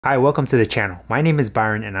Hi, welcome to the channel. My name is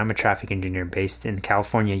Byron and I'm a traffic engineer based in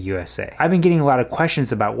California, USA. I've been getting a lot of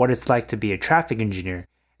questions about what it's like to be a traffic engineer,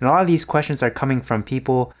 and a lot of these questions are coming from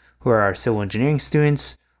people who are civil engineering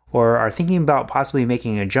students or are thinking about possibly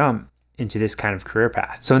making a jump into this kind of career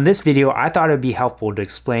path. So in this video, I thought it would be helpful to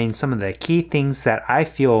explain some of the key things that I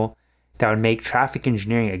feel that would make traffic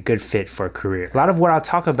engineering a good fit for a career. A lot of what I'll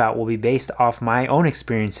talk about will be based off my own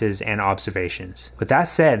experiences and observations. With that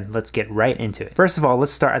said, let's get right into it. First of all,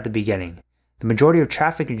 let's start at the beginning. The majority of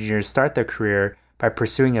traffic engineers start their career by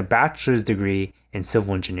pursuing a bachelor's degree in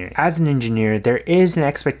civil engineering. As an engineer, there is an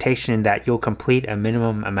expectation that you'll complete a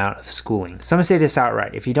minimum amount of schooling. So I'm gonna say this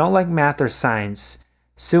outright. If you don't like math or science,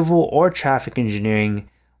 civil or traffic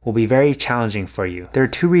engineering will be very challenging for you. There are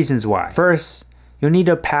two reasons why. First, you'll need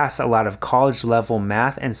to pass a lot of college level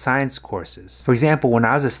math and science courses. For example, when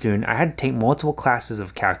I was a student, I had to take multiple classes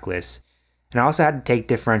of calculus, and I also had to take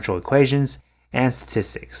differential equations and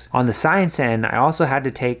statistics. On the science end, I also had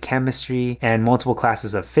to take chemistry and multiple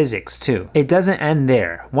classes of physics too. It doesn't end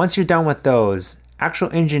there. Once you're done with those,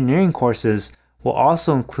 actual engineering courses will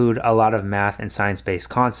also include a lot of math and science-based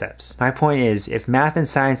concepts. My point is, if math and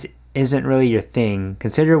science isn't really your thing,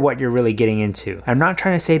 consider what you're really getting into. I'm not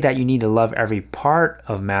trying to say that you need to love every part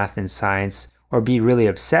of math and science or be really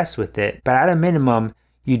obsessed with it, but at a minimum,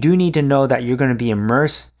 you do need to know that you're going to be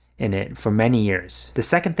immersed in it for many years. The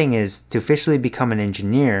second thing is, to officially become an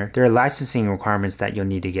engineer, there are licensing requirements that you'll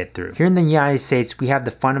need to get through. Here in the United States, we have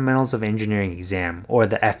the Fundamentals of Engineering exam, or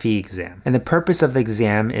the FE exam. And the purpose of the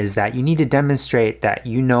exam is that you need to demonstrate that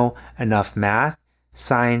you know enough math,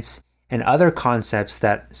 science, and other concepts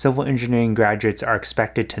that civil engineering graduates are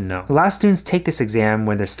expected to know. A lot of students take this exam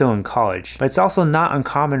when they're still in college, but it's also not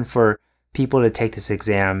uncommon for people to take this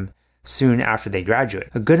exam soon after they graduate.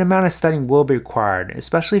 A good amount of studying will be required,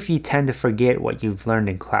 especially if you tend to forget what you've learned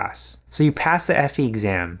in class. So you pass the FE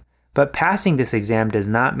exam, but passing this exam does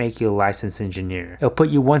not make you a licensed engineer. It'll put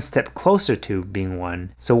you one step closer to being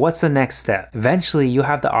one. So what's the next step? Eventually, you'll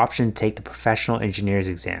have the option to take the professional engineer's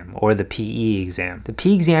exam, or the PE exam. The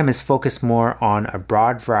PE exam is focused more on a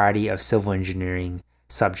broad variety of civil engineering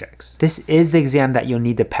subjects. This is the exam that you'll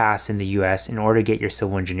need to pass in the US in order to get your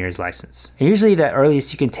civil engineer's license. And usually the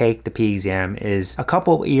earliest you can take the PE exam is a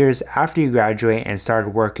couple of years after you graduate and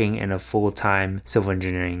started working in a full-time civil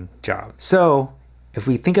engineering job. So if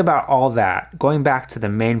we think about all that, going back to the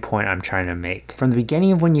main point I'm trying to make, from the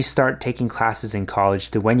beginning of when you start taking classes in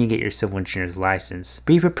college to when you get your civil engineer's license,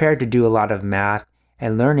 be prepared to do a lot of math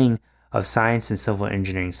and learning of science and civil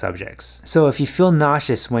engineering subjects. So if you feel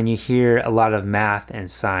nauseous when you hear a lot of math and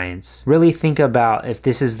science, really think about if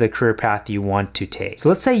this is the career path you want to take. So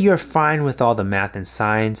let's say you're fine with all the math and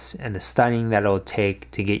science and the studying that it'll take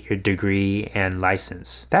to get your degree and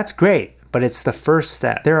license. That's great, but it's the first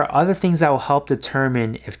step. There are other things that will help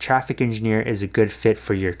determine if traffic engineer is a good fit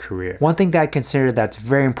for your career. One thing that I consider that's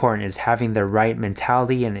very important is having the right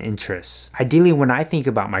mentality and interests. Ideally, when I think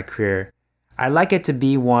about my career, I like it to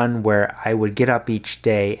be one where I would get up each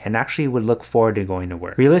day and actually would look forward to going to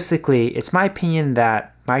work. Realistically, it's my opinion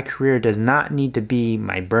that my career does not need to be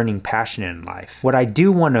my burning passion in life. What I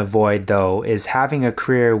do want to avoid though is having a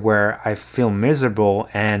career where I feel miserable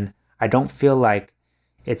and I don't feel like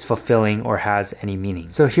it's fulfilling or has any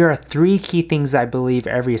meaning. So here are three key things I believe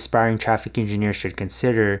every aspiring traffic engineer should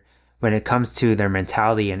consider when it comes to their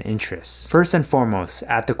mentality and interests. First and foremost,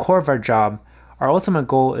 at the core of our job, our ultimate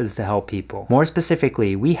goal is to help people. More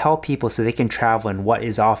specifically, we help people so they can travel in what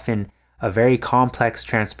is often a very complex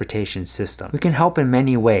transportation system. We can help in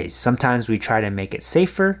many ways. Sometimes we try to make it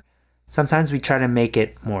safer, sometimes we try to make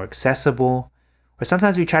it more accessible, or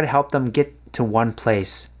sometimes we try to help them get to one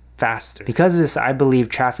place faster. Because of this, I believe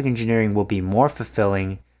traffic engineering will be more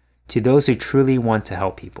fulfilling to those who truly want to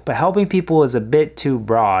help people. But helping people is a bit too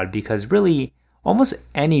broad because really, almost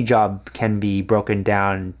any job can be broken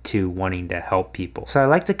down to wanting to help people. So I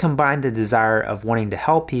like to combine the desire of wanting to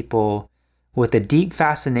help people with a deep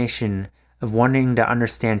fascination of wanting to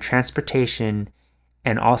understand transportation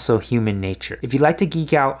and also human nature. If you like to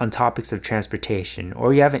geek out on topics of transportation,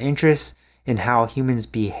 or you have an interest in how humans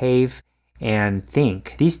behave and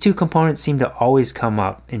think, these two components seem to always come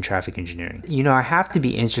up in traffic engineering. You know, I have to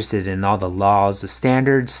be interested in all the laws, the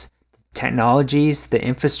standards, technologies, the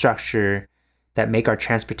infrastructure that make our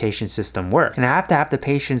transportation system work. And I have to have the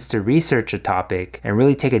patience to research a topic and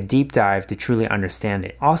really take a deep dive to truly understand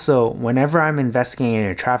it. Also, whenever I'm investigating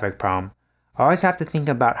a traffic problem, I always have to think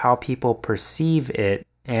about how people perceive it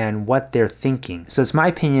and what they're thinking. So it's my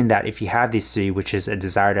opinion that if you have these three, which is a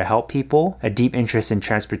desire to help people, a deep interest in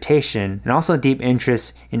transportation, and also a deep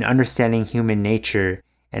interest in understanding human nature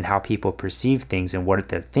and how people perceive things and what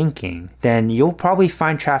they're thinking, then you'll probably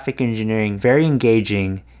find traffic engineering very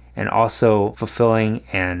engaging and also fulfilling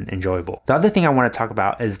and enjoyable. The other thing I want to talk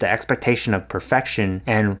about is the expectation of perfection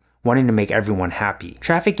and wanting to make everyone happy.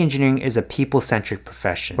 Traffic engineering is a people-centric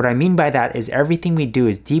profession. What I mean by that is everything we do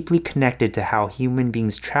is deeply connected to how human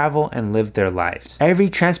beings travel and live their lives. Every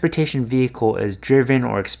transportation vehicle is driven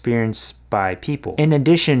or experienced by people. In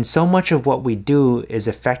addition, so much of what we do is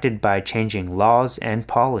affected by changing laws and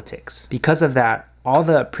politics. Because of that, all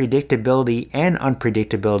the predictability and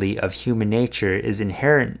unpredictability of human nature is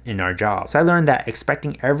inherent in our job. So I learned that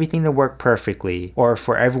expecting everything to work perfectly or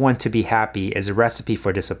for everyone to be happy is a recipe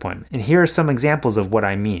for disappointment. And here are some examples of what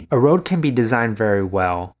I mean. A road can be designed very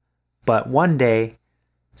well, but one day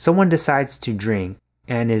someone decides to drink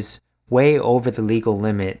and is way over the legal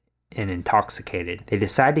limit and intoxicated. They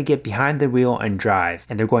decide to get behind the wheel and drive,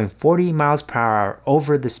 and they're going 40 miles per hour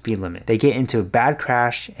over the speed limit. They get into a bad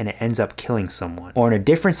crash and it ends up killing someone. Or in a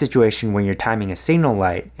different situation when you're timing a signal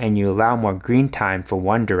light and you allow more green time for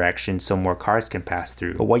one direction so more cars can pass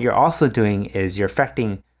through. But what you're also doing is you're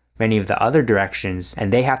affecting many of the other directions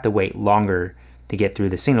and they have to wait longer to get through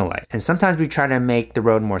the signal light. And sometimes we try to make the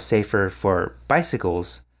road more safer for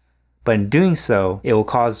bicycles, but in doing so, it will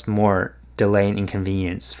cause more delay and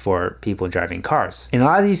inconvenience for people driving cars. In a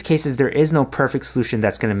lot of these cases, there is no perfect solution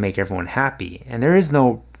that's going to make everyone happy, and there is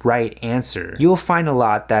no right answer. You will find a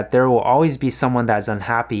lot that there will always be someone that's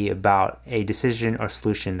unhappy about a decision or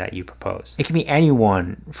solution that you propose. It can be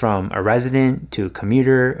anyone from a resident to a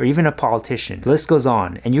commuter or even a politician. The list goes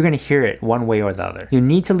on, and you're going to hear it one way or the other. You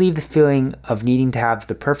need to leave the feeling of needing to have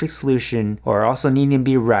the perfect solution or also needing to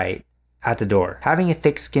be right at the door. Having a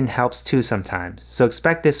thick skin helps too sometimes, so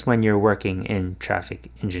expect this when you're working in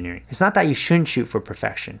traffic engineering. It's not that you shouldn't shoot for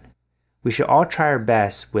perfection. We should all try our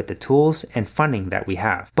best with the tools and funding that we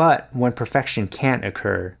have. But when perfection can't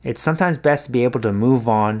occur, it's sometimes best to be able to move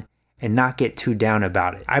on and not get too down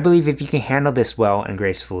about it. I believe if you can handle this well and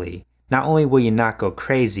gracefully, not only will you not go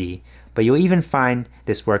crazy, but you'll even find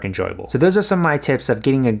this work enjoyable. So those are some of my tips of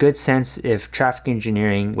getting a good sense if traffic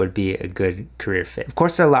engineering would be a good career fit. Of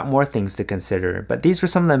course, there are a lot more things to consider, but these were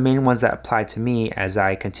some of the main ones that applied to me as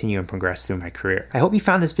I continue and progress through my career. I hope you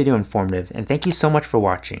found this video informative, and thank you so much for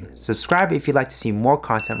watching. Subscribe if you'd like to see more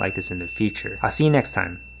content like this in the future. I'll see you next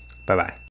time. Bye-bye.